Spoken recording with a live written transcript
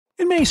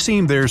It may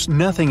seem there's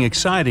nothing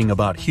exciting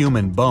about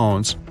human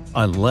bones,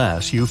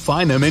 unless you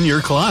find them in your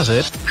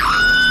closet.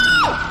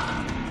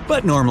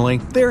 But normally,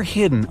 they're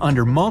hidden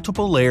under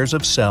multiple layers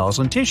of cells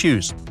and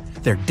tissues.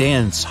 They're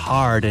dense,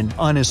 hard, and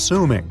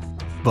unassuming.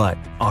 But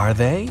are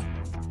they?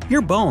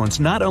 Your bones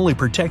not only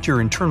protect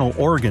your internal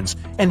organs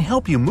and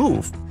help you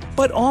move,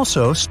 but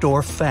also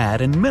store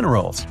fat and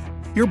minerals.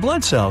 Your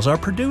blood cells are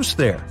produced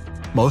there.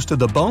 Most of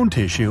the bone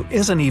tissue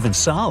isn't even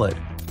solid.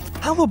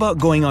 How about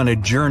going on a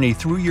journey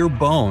through your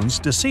bones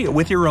to see it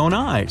with your own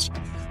eyes?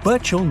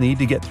 But you'll need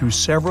to get through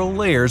several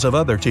layers of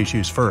other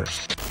tissues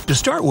first. To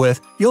start with,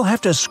 you'll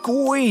have to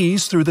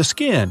squeeze through the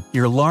skin,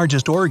 your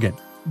largest organ.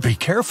 Be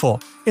careful,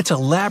 it's a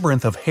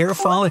labyrinth of hair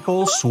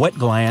follicles, sweat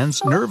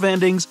glands, nerve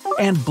endings,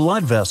 and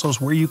blood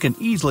vessels where you can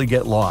easily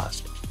get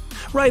lost.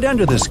 Right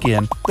under the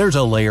skin, there's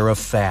a layer of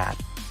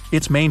fat.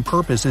 Its main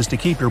purpose is to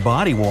keep your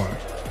body warm.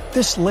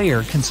 This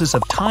layer consists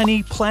of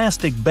tiny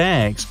plastic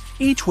bags,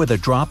 each with a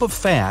drop of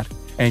fat,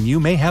 and you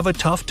may have a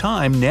tough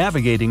time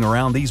navigating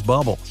around these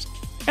bubbles.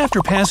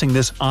 After passing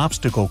this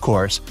obstacle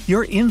course,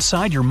 you're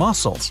inside your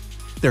muscles.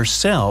 Their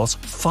cells,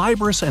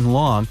 fibrous and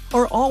long,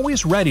 are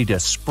always ready to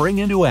spring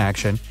into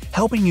action,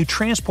 helping you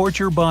transport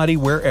your body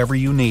wherever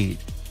you need.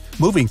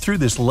 Moving through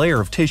this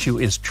layer of tissue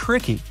is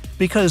tricky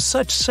because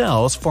such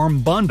cells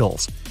form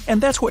bundles,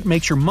 and that's what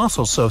makes your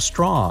muscles so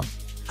strong.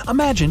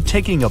 Imagine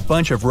taking a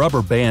bunch of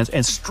rubber bands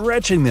and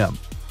stretching them.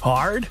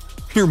 Hard?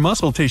 Your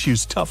muscle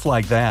tissue's tough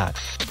like that.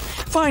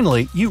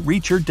 Finally, you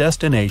reach your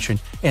destination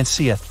and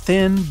see a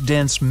thin,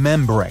 dense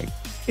membrane.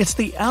 It's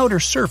the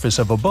outer surface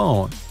of a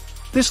bone.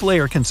 This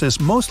layer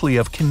consists mostly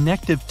of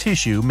connective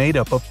tissue made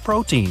up of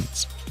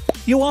proteins.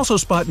 You also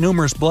spot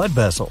numerous blood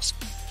vessels.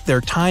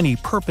 Their tiny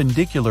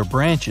perpendicular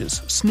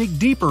branches sneak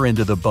deeper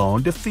into the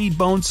bone to feed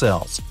bone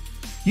cells.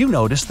 You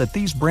notice that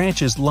these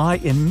branches lie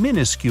in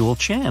minuscule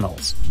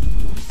channels.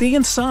 The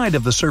inside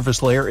of the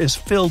surface layer is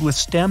filled with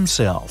stem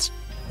cells.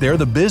 They're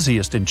the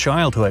busiest in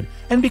childhood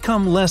and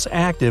become less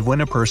active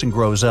when a person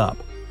grows up.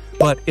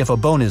 But if a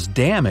bone is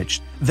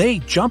damaged, they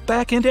jump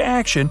back into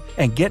action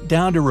and get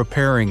down to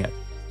repairing it.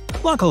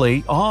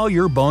 Luckily, all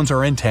your bones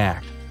are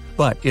intact.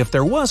 But if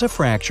there was a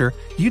fracture,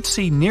 you'd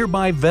see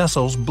nearby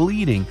vessels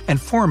bleeding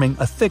and forming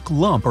a thick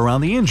lump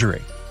around the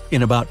injury.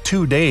 In about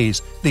 2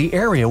 days, the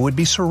area would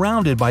be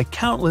surrounded by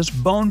countless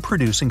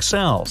bone-producing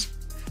cells.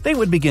 They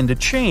would begin to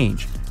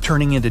change,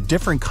 turning into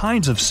different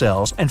kinds of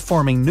cells and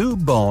forming new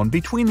bone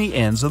between the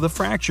ends of the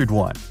fractured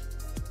one.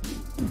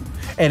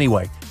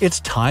 Anyway, it's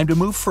time to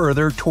move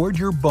further toward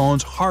your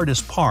bone's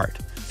hardest part,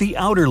 the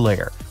outer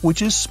layer,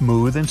 which is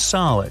smooth and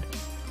solid.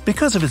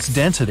 Because of its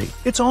density,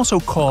 it's also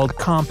called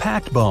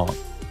compact bone.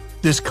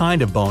 This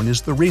kind of bone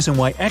is the reason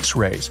why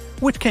X-rays,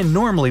 which can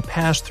normally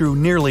pass through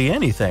nearly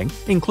anything,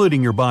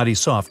 including your body's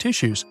soft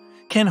tissues,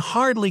 can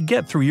hardly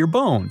get through your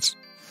bones.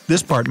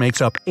 This part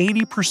makes up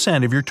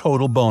 80% of your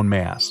total bone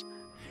mass.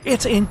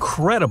 It's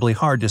incredibly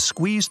hard to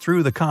squeeze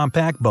through the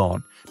compact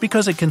bone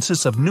because it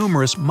consists of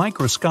numerous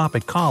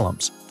microscopic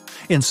columns.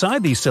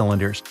 Inside these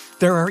cylinders,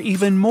 there are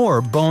even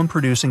more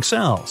bone-producing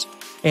cells.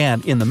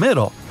 And in the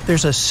middle,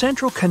 there's a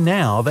central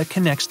canal that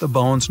connects the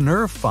bone's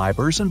nerve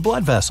fibers and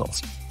blood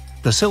vessels.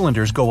 The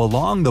cylinders go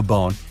along the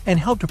bone and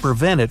help to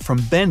prevent it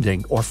from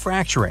bending or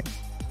fracturing.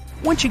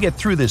 Once you get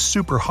through this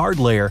super hard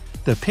layer,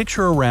 the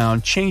picture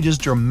around changes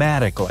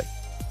dramatically.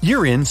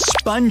 You're in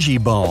spongy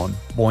bone.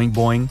 Boing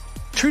boing.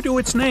 True to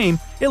its name,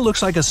 it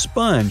looks like a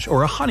sponge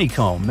or a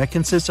honeycomb that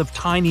consists of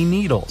tiny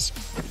needles.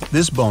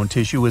 This bone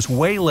tissue is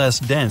way less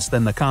dense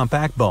than the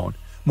compact bone,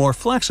 more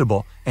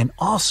flexible, and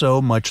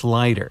also much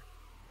lighter.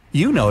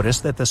 You notice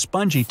that the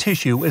spongy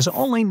tissue is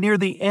only near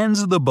the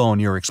ends of the bone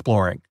you're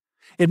exploring.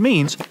 It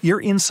means you're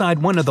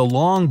inside one of the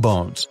long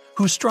bones,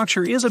 whose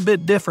structure is a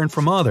bit different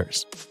from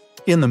others.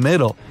 In the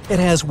middle, it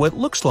has what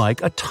looks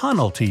like a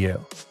tunnel to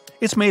you.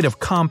 It's made of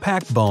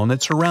compact bone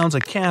that surrounds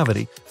a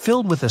cavity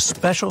filled with a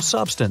special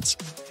substance.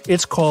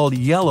 It's called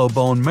yellow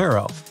bone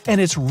marrow, and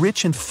it's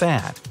rich in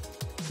fat.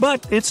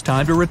 But it's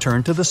time to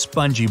return to the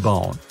spongy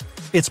bone.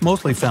 It's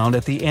mostly found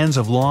at the ends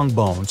of long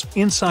bones,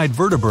 inside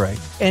vertebrae,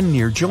 and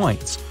near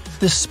joints.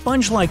 This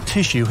sponge-like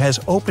tissue has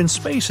open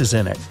spaces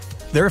in it.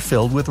 They're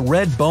filled with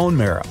red bone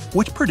marrow,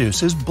 which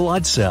produces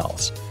blood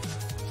cells.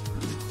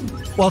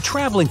 While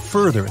traveling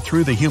further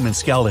through the human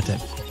skeleton,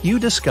 you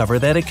discover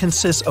that it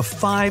consists of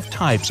 5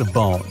 types of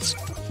bones.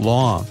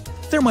 Long.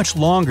 They're much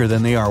longer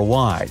than they are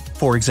wide.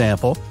 For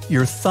example,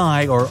 your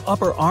thigh or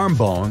upper arm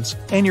bones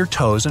and your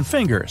toes and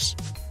fingers.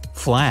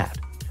 Flat.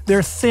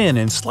 They're thin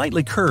and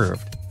slightly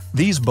curved.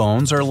 These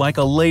bones are like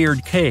a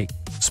layered cake.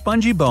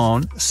 Spongy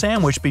bone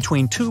sandwiched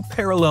between 2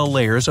 parallel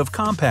layers of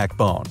compact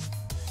bone.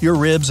 Your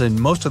ribs and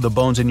most of the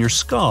bones in your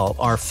skull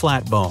are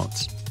flat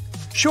bones.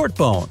 Short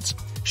bones.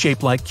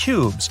 Shaped like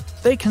cubes,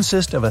 they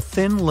consist of a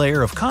thin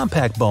layer of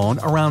compact bone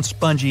around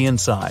spongy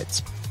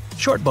insides.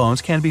 Short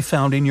bones can be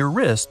found in your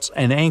wrists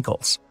and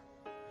ankles.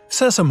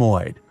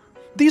 Sesamoid.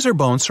 These are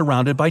bones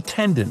surrounded by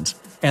tendons,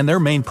 and their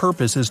main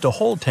purpose is to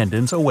hold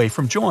tendons away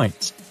from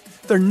joints.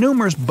 There are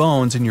numerous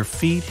bones in your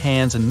feet,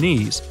 hands, and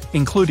knees,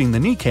 including the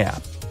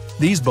kneecap.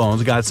 These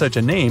bones got such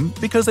a name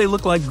because they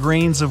look like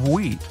grains of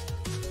wheat.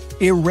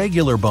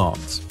 Irregular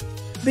bones.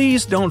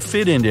 These don't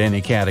fit into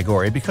any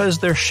category because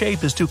their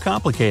shape is too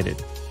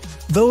complicated.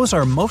 Those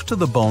are most of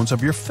the bones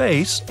of your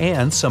face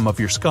and some of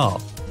your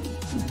skull.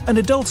 An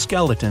adult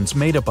skeleton's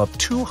made up of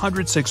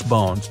 206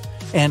 bones,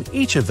 and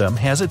each of them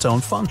has its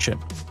own function.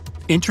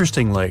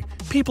 Interestingly,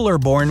 people are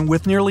born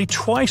with nearly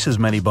twice as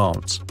many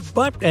bones,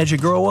 but as you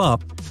grow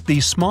up,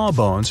 these small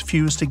bones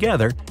fuse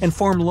together and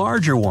form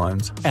larger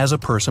ones as a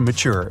person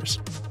matures.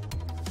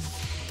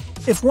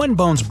 If one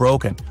bone's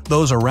broken,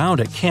 those around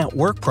it can't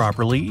work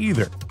properly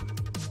either.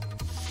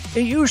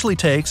 It usually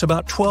takes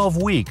about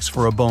 12 weeks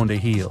for a bone to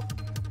heal.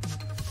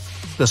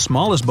 The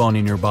smallest bone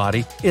in your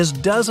body is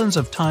dozens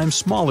of times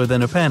smaller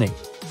than a penny.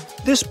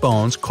 This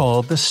bone's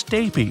called the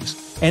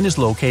stapes and is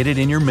located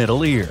in your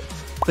middle ear.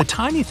 The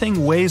tiny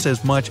thing weighs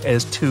as much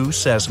as 2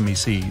 sesame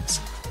seeds.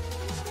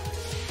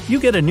 You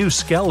get a new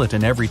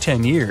skeleton every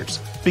 10 years,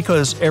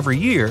 because every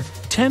year,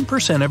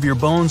 10% of your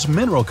bone's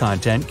mineral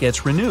content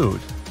gets renewed.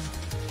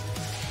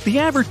 The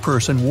average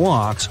person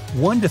walks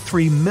 1 to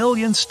 3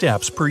 million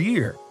steps per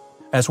year.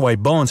 That's why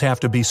bones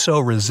have to be so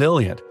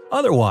resilient,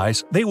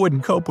 otherwise they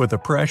wouldn't cope with the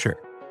pressure.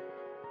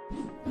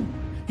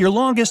 Your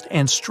longest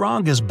and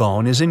strongest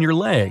bone is in your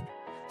leg.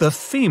 The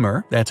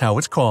femur, that's how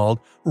it's called,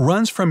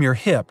 runs from your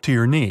hip to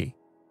your knee.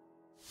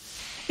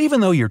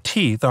 Even though your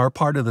teeth are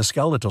part of the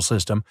skeletal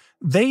system,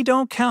 they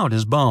don't count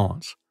as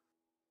bones.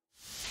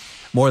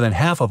 More than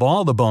half of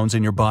all the bones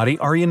in your body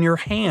are in your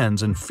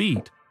hands and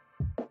feet.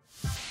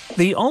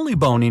 The only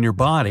bone in your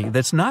body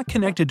that's not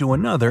connected to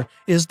another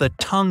is the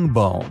tongue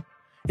bone.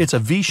 It's a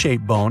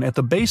V-shaped bone at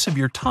the base of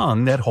your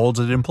tongue that holds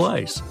it in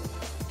place.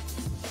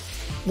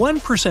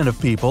 1%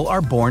 of people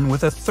are born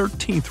with a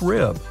 13th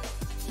rib.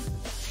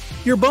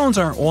 Your bones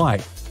aren't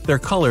white. Their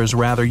color is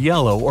rather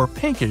yellow or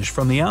pinkish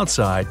from the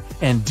outside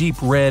and deep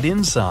red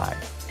inside.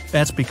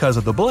 That's because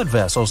of the blood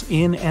vessels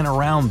in and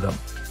around them.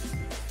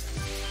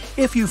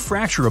 If you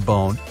fracture a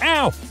bone,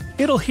 ow!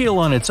 It'll heal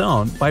on its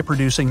own by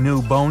producing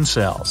new bone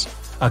cells.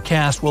 A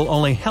cast will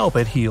only help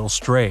it heal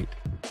straight.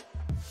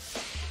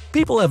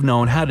 People have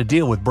known how to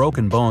deal with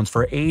broken bones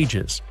for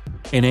ages.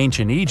 In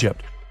ancient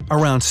Egypt,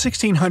 around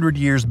 1600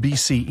 years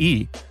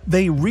BCE,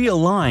 they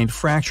realigned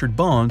fractured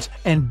bones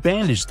and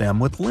bandaged them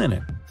with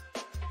linen.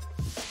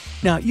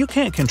 Now, you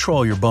can't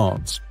control your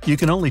bones. You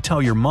can only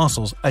tell your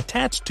muscles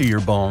attached to your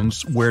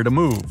bones where to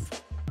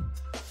move.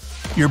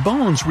 Your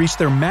bones reach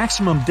their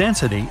maximum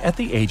density at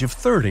the age of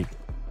 30.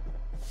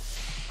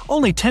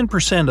 Only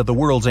 10% of the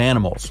world's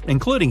animals,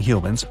 including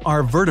humans,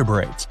 are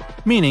vertebrates,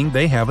 meaning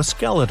they have a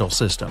skeletal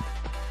system.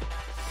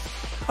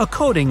 A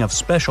coating of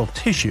special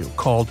tissue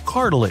called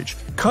cartilage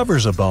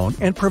covers a bone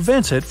and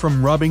prevents it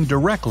from rubbing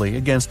directly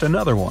against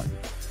another one.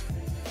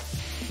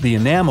 The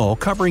enamel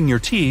covering your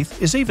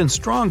teeth is even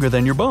stronger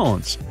than your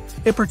bones.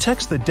 It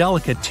protects the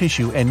delicate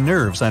tissue and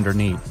nerves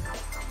underneath.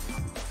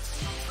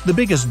 The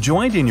biggest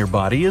joint in your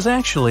body is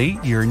actually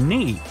your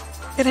knee.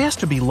 It has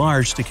to be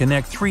large to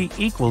connect 3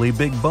 equally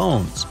big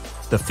bones: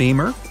 the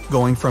femur,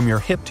 going from your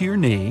hip to your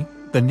knee,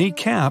 the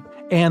kneecap,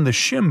 and the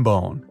shin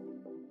bone.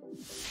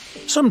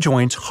 Some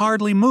joints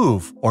hardly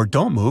move or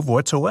don't move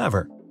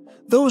whatsoever.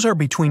 Those are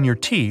between your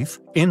teeth,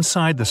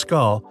 inside the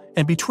skull,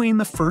 and between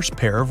the first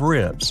pair of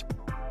ribs.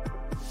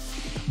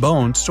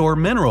 Bones store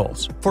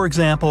minerals, for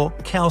example,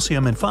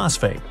 calcium and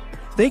phosphate.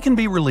 They can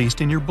be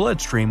released in your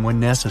bloodstream when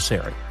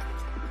necessary.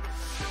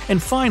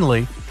 And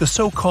finally, the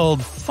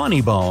so-called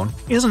funny bone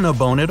isn't a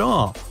bone at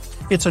all.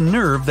 It's a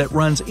nerve that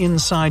runs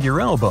inside your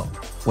elbow.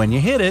 When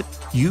you hit it,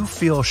 you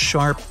feel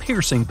sharp,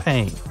 piercing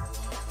pain.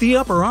 The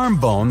upper arm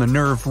bone the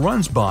nerve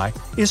runs by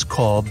is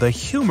called the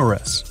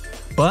humerus.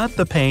 But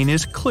the pain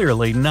is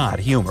clearly not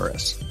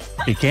humorous.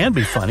 It can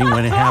be funny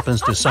when it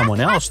happens to someone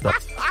else, though.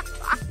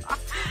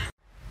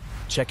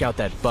 Check out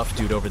that buff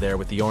dude over there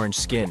with the orange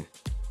skin.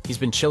 He's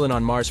been chilling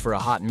on Mars for a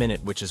hot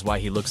minute, which is why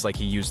he looks like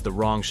he used the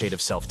wrong shade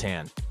of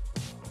self-tan.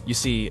 You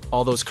see,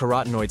 all those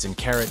carotenoids in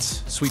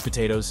carrots, sweet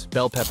potatoes,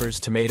 bell peppers,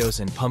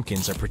 tomatoes, and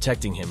pumpkins are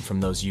protecting him from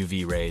those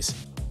UV rays.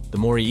 The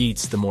more he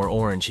eats, the more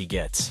orange he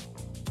gets.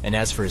 And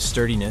as for his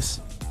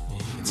sturdiness,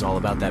 it's all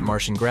about that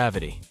Martian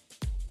gravity.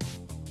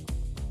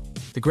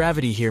 The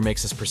gravity here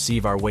makes us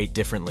perceive our weight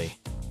differently.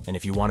 And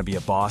if you want to be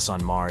a boss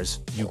on Mars,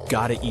 you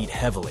gotta eat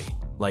heavily.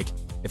 Like,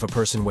 if a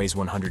person weighs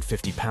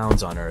 150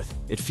 pounds on Earth,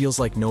 it feels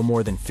like no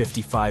more than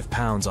 55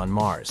 pounds on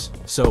Mars.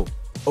 So,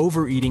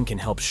 overeating can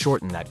help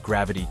shorten that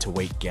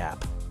gravity-to-weight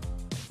gap.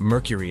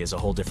 Mercury is a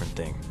whole different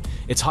thing.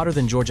 It's hotter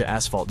than Georgia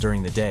asphalt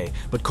during the day,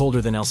 but colder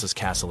than Elsa's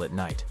castle at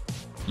night.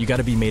 You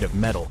gotta be made of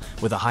metal,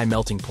 with a high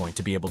melting point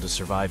to be able to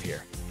survive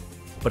here.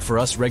 But for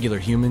us regular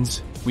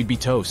humans, we'd be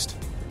toast.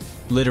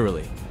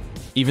 Literally.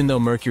 Even though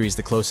Mercury is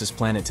the closest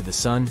planet to the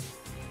Sun,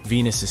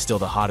 Venus is still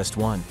the hottest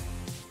one.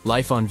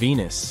 Life on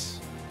Venus,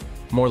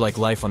 more like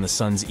life on the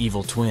Sun's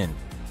evil twin.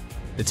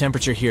 The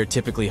temperature here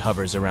typically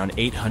hovers around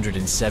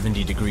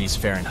 870 degrees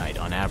Fahrenheit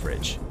on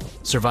average.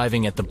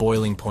 Surviving at the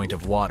boiling point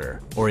of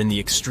water, or in the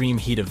extreme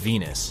heat of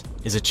Venus,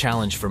 is a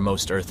challenge for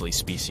most earthly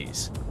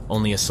species.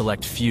 Only a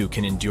select few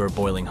can endure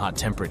boiling hot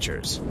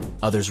temperatures.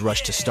 Others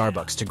rush to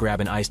Starbucks to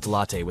grab an iced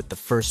latte with the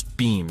first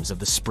beams of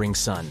the spring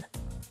sun.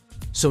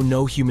 So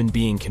no human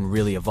being can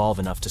really evolve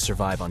enough to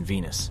survive on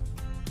Venus.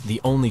 The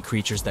only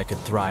creatures that could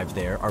thrive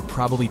there are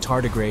probably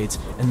tardigrades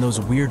and those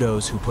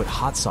weirdos who put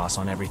hot sauce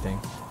on everything.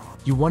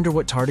 You wonder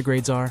what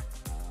tardigrades are?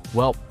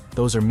 Well,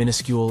 those are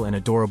minuscule and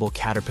adorable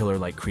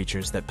caterpillar-like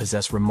creatures that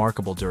possess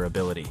remarkable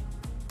durability.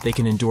 They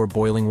can endure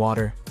boiling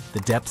water, the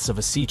depths of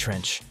a sea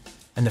trench,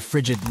 and the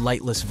frigid,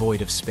 lightless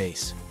void of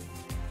space.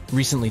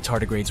 Recently,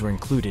 tardigrades were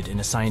included in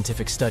a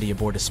scientific study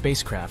aboard a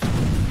spacecraft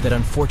that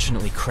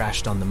unfortunately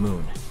crashed on the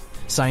moon.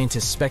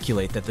 Scientists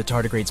speculate that the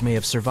tardigrades may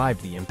have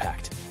survived the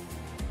impact.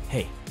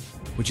 Hey,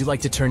 would you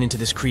like to turn into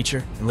this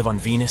creature and live on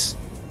Venus?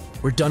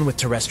 We're done with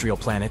terrestrial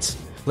planets.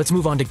 Let's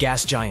move on to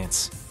gas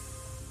giants.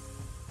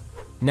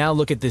 Now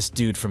look at this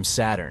dude from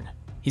Saturn.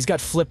 He's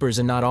got flippers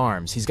and not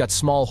arms. He's got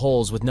small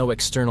holes with no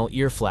external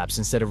ear flaps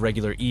instead of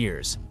regular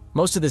ears.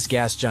 Most of this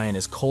gas giant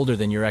is colder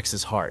than your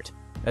ex's heart,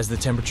 as the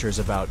temperature is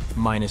about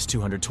minus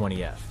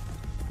 220 F.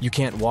 You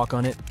can't walk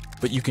on it,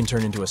 but you can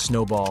turn into a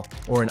snowball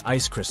or an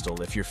ice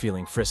crystal if you're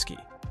feeling frisky.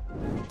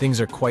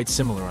 Things are quite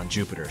similar on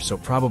Jupiter, so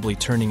probably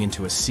turning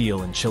into a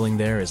seal and chilling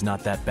there is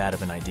not that bad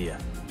of an idea.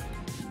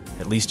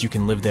 At least you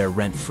can live there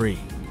rent-free.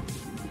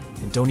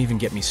 And don't even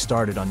get me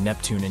started on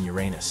Neptune and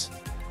Uranus.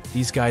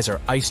 These guys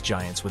are ice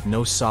giants with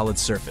no solid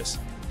surface,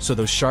 so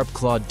those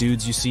sharp-clawed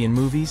dudes you see in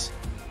movies?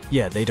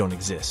 Yeah, they don't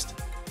exist.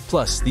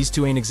 Plus, these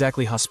two ain't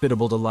exactly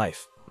hospitable to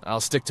life.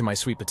 I'll stick to my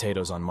sweet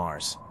potatoes on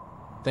Mars.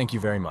 Thank you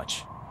very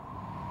much.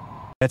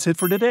 That's it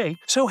for today.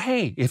 So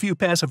hey, if you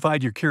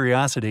pacified your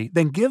curiosity,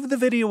 then give the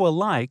video a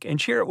like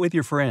and share it with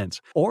your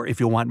friends. Or if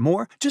you want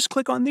more, just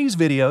click on these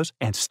videos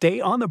and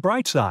stay on the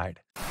bright side.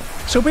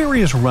 So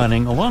Barry is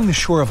running along the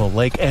shore of a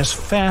lake as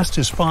fast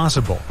as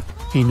possible.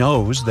 He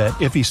knows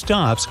that if he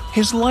stops,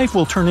 his life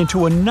will turn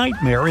into a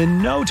nightmare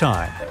in no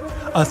time.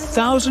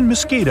 1,000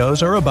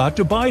 mosquitoes are about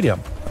to bite him.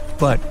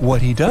 But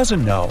what he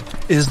doesn't know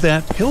is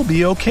that he'll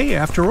be okay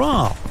after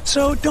all.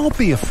 So don't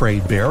be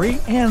afraid, Barry,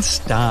 and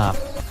stop.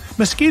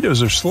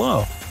 Mosquitoes are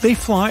slow. They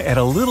fly at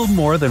a little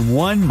more than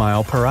 1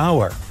 mile per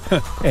hour.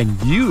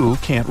 And you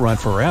can't run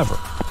forever.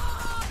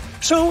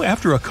 So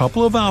after a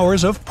couple of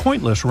hours of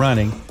pointless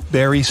running,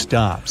 Barry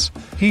stops.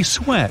 He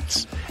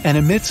sweats and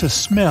emits a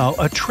smell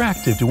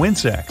attractive to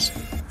insects.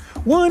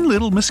 One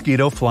little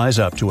mosquito flies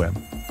up to him.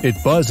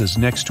 It buzzes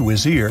next to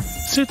his ear,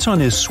 sits on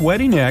his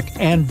sweaty neck,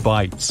 and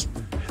bites.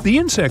 The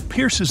insect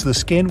pierces the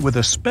skin with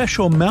a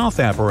special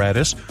mouth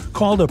apparatus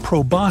called a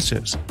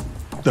proboscis.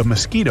 The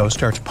mosquito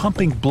starts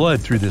pumping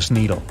blood through this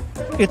needle.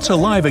 Its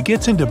saliva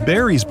gets into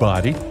Barry's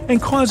body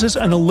and causes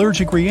an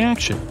allergic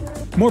reaction.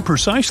 More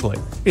precisely,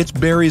 it's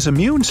Barry's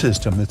immune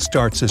system that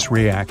starts this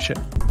reaction.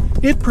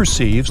 It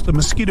perceives the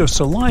mosquito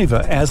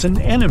saliva as an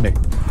enemy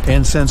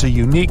and sends a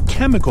unique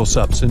chemical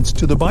substance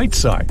to the bite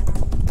site.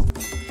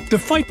 The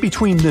fight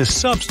between this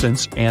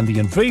substance and the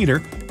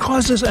invader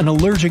causes an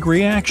allergic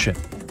reaction,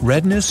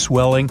 redness,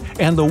 swelling,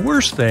 and the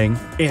worst thing,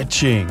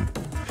 itching.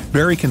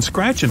 Barry can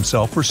scratch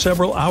himself for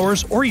several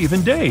hours or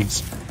even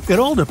days. It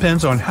all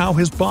depends on how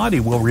his body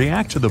will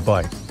react to the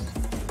bite.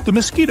 The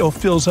mosquito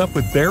fills up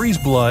with Barry's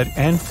blood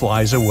and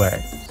flies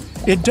away.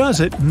 It does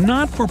it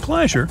not for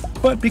pleasure,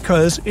 but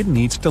because it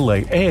needs to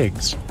lay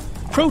eggs.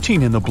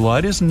 Protein in the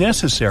blood is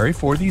necessary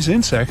for these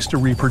insects to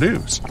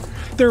reproduce.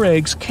 Their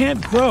eggs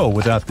can't grow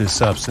without this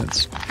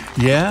substance.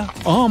 Yeah,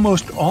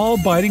 almost all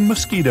biting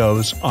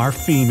mosquitoes are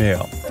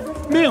female.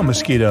 Male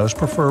mosquitoes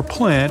prefer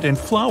plant and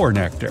flower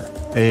nectar.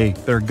 Hey,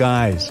 they're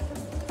guys.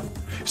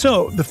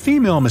 So the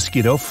female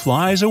mosquito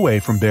flies away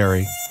from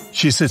Barry.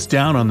 She sits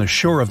down on the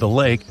shore of the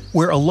lake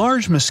where a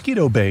large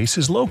mosquito base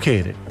is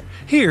located.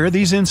 Here,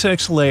 these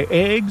insects lay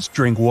eggs,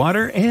 drink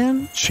water,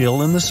 and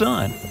chill in the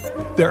sun.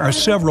 There are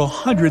several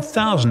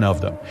 100,000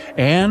 of them,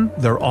 and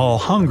they're all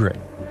hungry.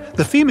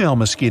 The female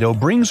mosquito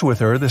brings with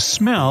her the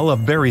smell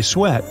of Barry's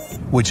sweat,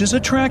 which is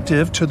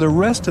attractive to the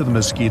rest of the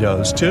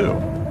mosquitoes, too.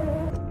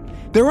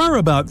 There are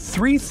about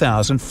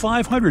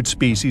 3,500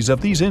 species of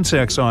these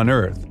insects on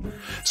Earth.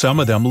 Some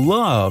of them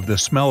love the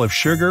smell of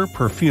sugar,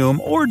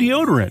 perfume, or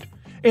deodorant,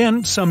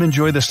 and some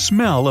enjoy the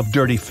smell of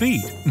dirty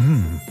feet.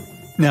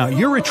 Now,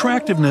 your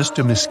attractiveness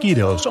to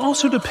mosquitoes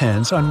also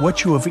depends on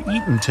what you have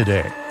eaten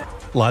today.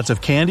 Lots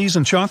of candies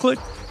and chocolate?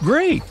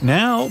 Great!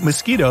 Now,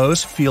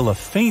 mosquitoes feel a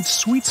faint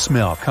sweet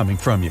smell coming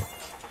from you.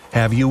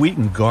 Have you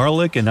eaten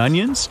garlic and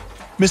onions?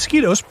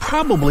 Mosquitoes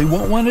probably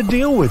won't want to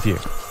deal with you.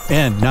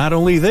 And not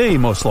only they,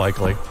 most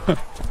likely.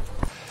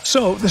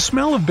 So, the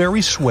smell of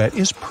Barry's sweat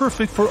is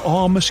perfect for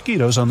all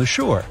mosquitoes on the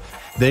shore.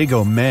 They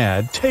go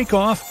mad, take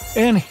off,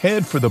 and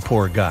head for the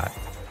poor guy.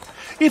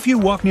 If you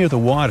walk near the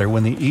water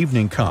when the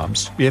evening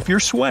comes, if you're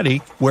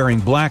sweaty, wearing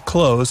black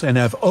clothes, and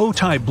have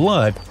O-type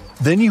blood,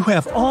 then you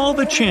have all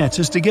the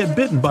chances to get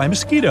bitten by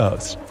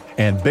mosquitoes.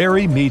 And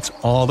Barry meets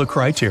all the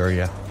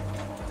criteria.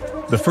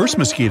 The first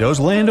mosquitoes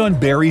land on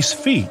Barry's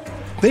feet.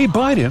 They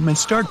bite him and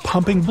start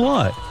pumping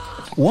blood.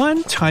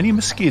 One tiny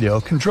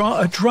mosquito can draw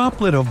a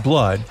droplet of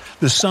blood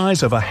the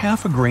size of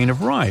half a grain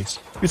of rice.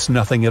 It's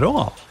nothing at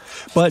all.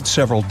 But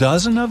several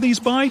dozen of these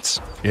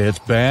bites? It's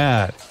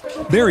bad.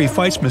 Barry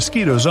fights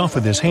mosquitoes off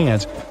with his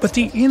hands, but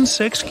the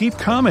insects keep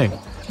coming.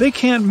 They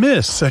can't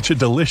miss such a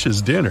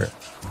delicious dinner.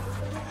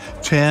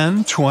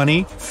 10,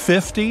 20,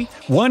 50,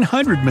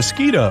 100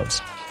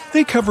 mosquitoes.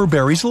 They cover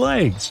Barry's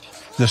legs.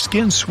 The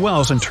skin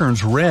swells and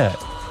turns red.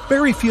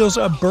 Barry feels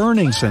a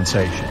burning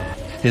sensation.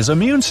 His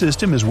immune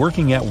system is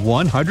working at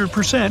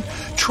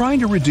 100%, trying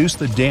to reduce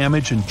the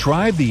damage and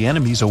drive the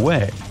enemies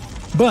away.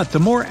 But the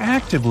more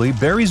actively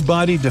Barry's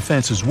body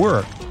defenses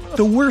work,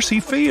 the worse he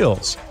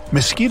feels.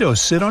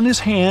 Mosquitoes sit on his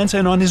hands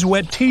and on his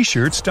wet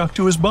t-shirt stuck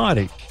to his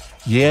body.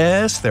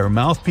 Yes, their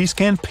mouthpiece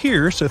can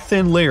pierce a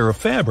thin layer of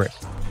fabric.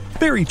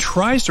 Barry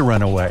tries to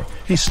run away.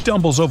 He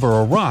stumbles over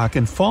a rock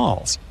and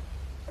falls.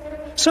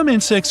 Some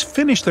insects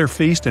finish their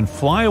feast and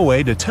fly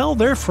away to tell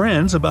their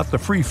friends about the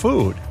free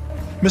food.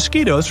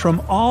 Mosquitoes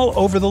from all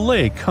over the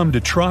lake come to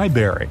try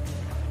Barry.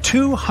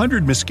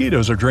 200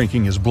 mosquitoes are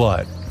drinking his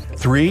blood.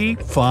 3,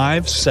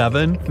 5,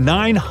 7,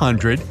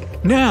 900.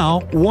 Now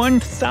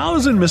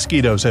 1,000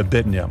 mosquitoes have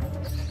bitten him.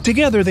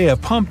 Together they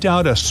have pumped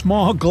out a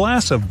small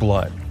glass of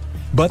blood.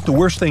 But the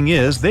worst thing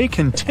is they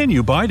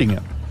continue biting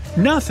him.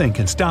 Nothing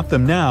can stop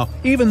them now,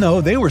 even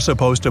though they were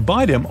supposed to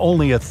bite him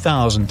only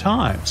 1,000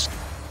 times.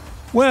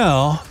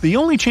 Well, the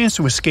only chance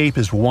to escape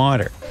is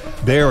water.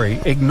 Barry,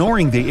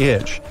 ignoring the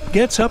itch,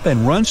 gets up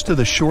and runs to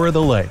the shore of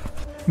the lake.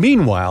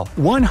 Meanwhile,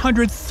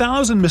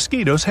 100,000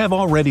 mosquitoes have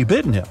already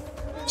bitten him.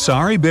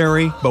 Sorry,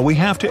 Barry, but we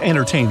have to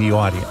entertain the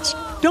audience.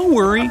 Don't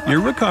worry, your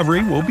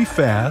recovery will be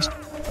fast.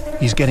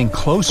 He's getting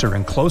closer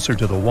and closer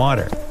to the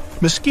water.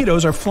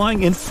 Mosquitoes are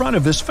flying in front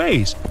of his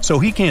face, so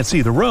he can't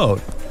see the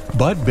road.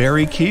 But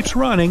Barry keeps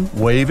running,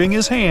 waving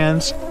his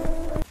hands.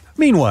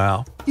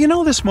 Meanwhile, you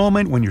know this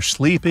moment when you're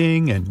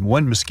sleeping and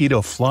one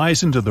mosquito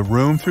flies into the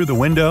room through the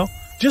window?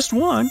 Just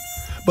one.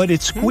 But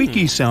its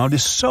squeaky sound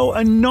is so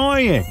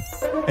annoying.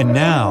 And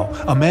now,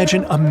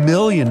 imagine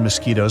 1,000,000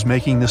 mosquitoes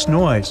making this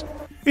noise.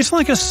 It's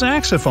like a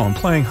saxophone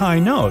playing high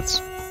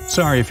notes.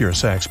 Sorry if you're a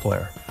sax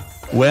player.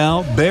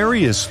 Well,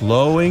 Barry is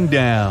slowing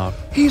down.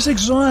 He's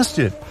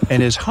exhausted,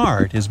 and his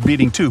heart is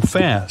beating too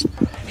fast.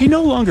 He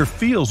no longer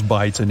feels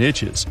bites and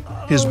itches.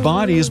 His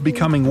body is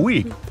becoming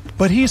weak,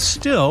 but he's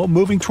still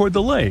moving toward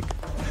the lake.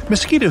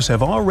 Mosquitoes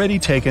have already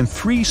taken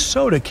 3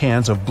 soda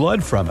cans of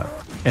blood from him,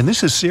 and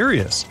this is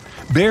serious.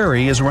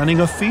 Barry is running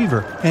a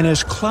fever and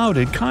has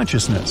clouded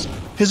consciousness.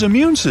 His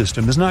immune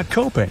system is not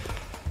coping.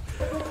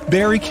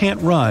 Barry can't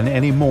run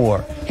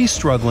anymore. He's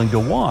struggling to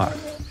walk.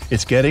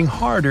 It's getting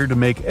harder to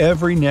make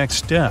every next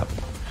step.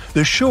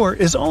 The shore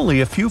is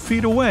only a few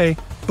feet away,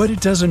 but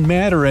it doesn't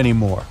matter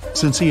anymore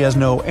since he has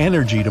no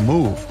energy to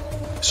move.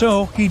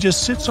 So he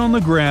just sits on the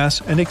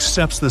grass and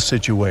accepts the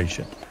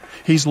situation.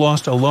 He's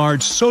lost a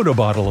large soda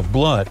bottle of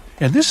blood,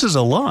 and this is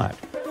a lot.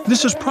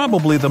 This is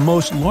probably the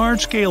most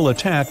large-scale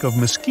attack of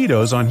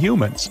mosquitoes on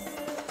humans.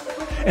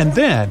 And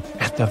then,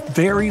 at the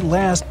very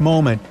last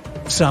moment,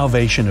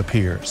 salvation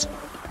appears.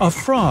 A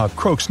frog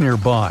croaks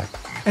nearby,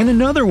 and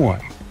another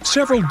one.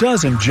 Several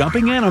dozen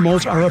jumping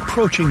animals are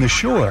approaching the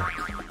shore.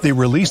 They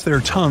release their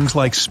tongues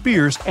like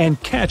spears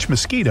and catch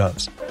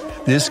mosquitoes.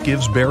 This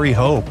gives Barry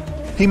hope.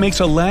 He makes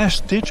a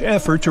last-ditch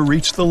effort to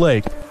reach the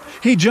lake.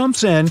 He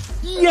jumps in.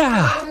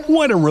 Yeah!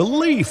 What a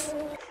relief!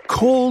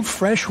 Cold,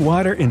 fresh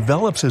water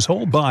envelops his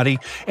whole body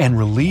and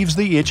relieves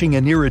the itching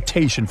and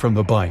irritation from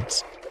the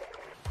bites.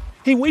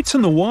 He waits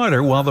in the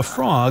water while the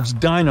frogs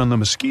dine on the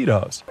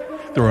mosquitoes.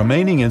 The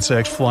remaining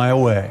insects fly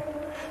away.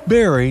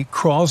 Barry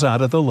crawls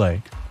out of the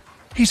lake.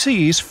 He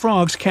sees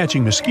frogs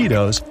catching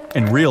mosquitoes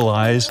and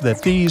realizes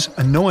that these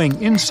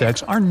annoying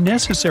insects are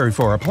necessary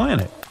for our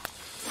planet.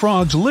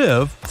 Frogs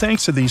live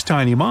thanks to these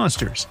tiny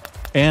monsters.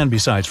 And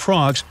besides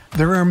frogs,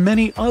 there are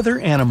many other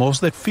animals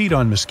that feed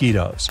on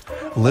mosquitoes.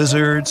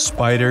 Lizards,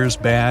 spiders,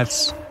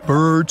 bats,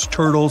 birds,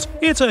 turtles,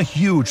 it's a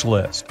huge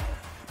list.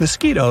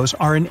 Mosquitoes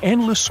are an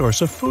endless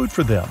source of food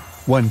for them.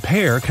 One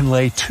pair can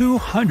lay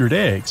 200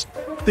 eggs.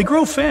 They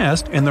grow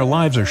fast and their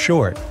lives are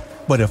short.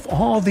 But if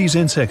all these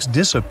insects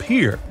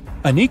disappear,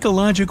 an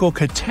ecological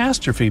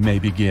catastrophe may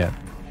begin.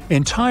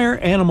 Entire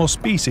animal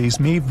species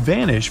may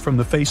vanish from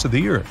the face of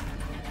the earth.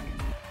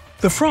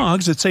 The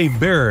frogs that saved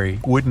Barry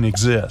wouldn't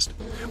exist.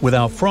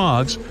 Without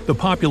frogs, the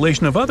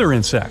population of other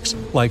insects,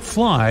 like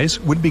flies,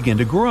 would begin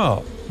to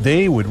grow.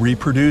 They would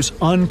reproduce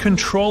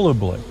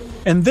uncontrollably.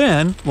 And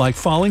then, like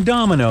falling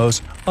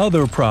dominoes,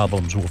 other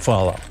problems will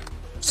follow.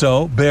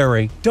 So,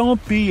 Barry,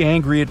 don't be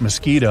angry at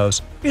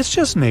mosquitoes. It's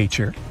just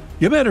nature.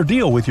 You better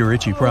deal with your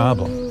itchy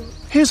problem.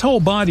 His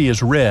whole body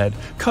is red,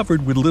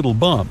 covered with little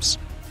bumps.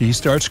 He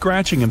starts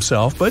scratching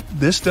himself, but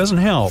this doesn't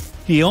help.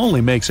 He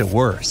only makes it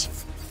worse.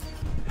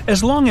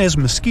 As long as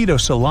mosquito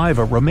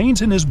saliva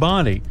remains in his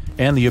body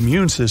and the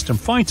immune system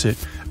fights it,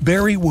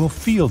 Barry will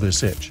feel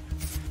this itch.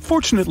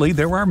 Fortunately,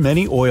 there are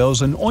many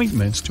oils and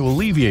ointments to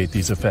alleviate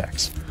these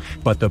effects.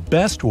 But the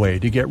best way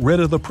to get rid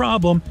of the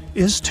problem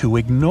is to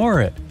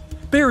ignore it.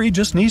 Barry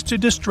just needs to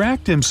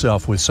distract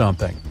himself with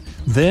something.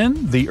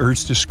 Then the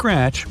urge to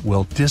scratch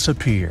will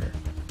disappear.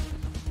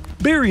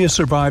 Barry has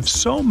survived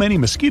so many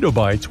mosquito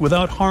bites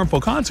without harmful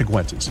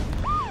consequences.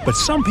 But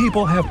some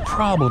people have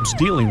problems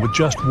dealing with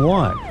just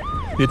one.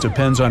 It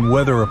depends on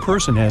whether a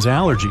person has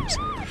allergies.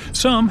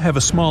 Some have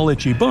a small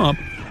itchy bump,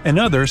 and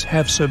others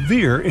have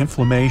severe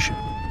inflammation.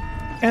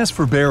 As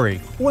for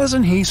Barry,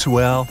 wasn't he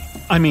swell?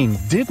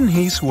 Didn't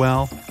he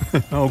swell?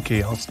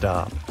 Okay, I'll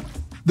stop.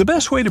 The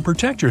best way to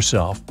protect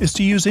yourself is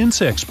to use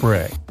insect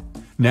spray.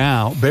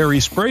 Now, Barry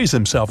sprays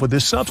himself with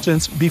this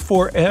substance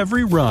before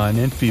every run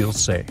and feels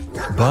safe.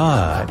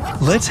 But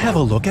let's have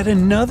a look at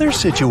another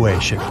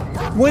situation.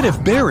 What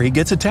if Barry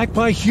gets attacked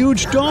by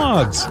huge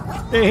dogs?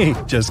 Hey,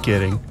 just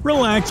kidding.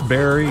 Relax,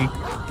 Barry.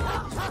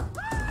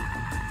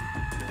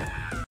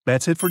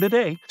 That's it for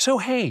today. So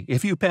hey,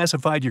 if you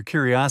pacified your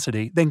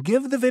curiosity, then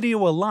give the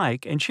video a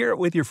like and share it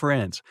with your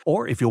friends.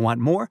 Or if you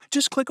want more,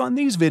 just click on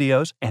these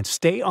videos and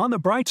stay on the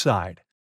bright side.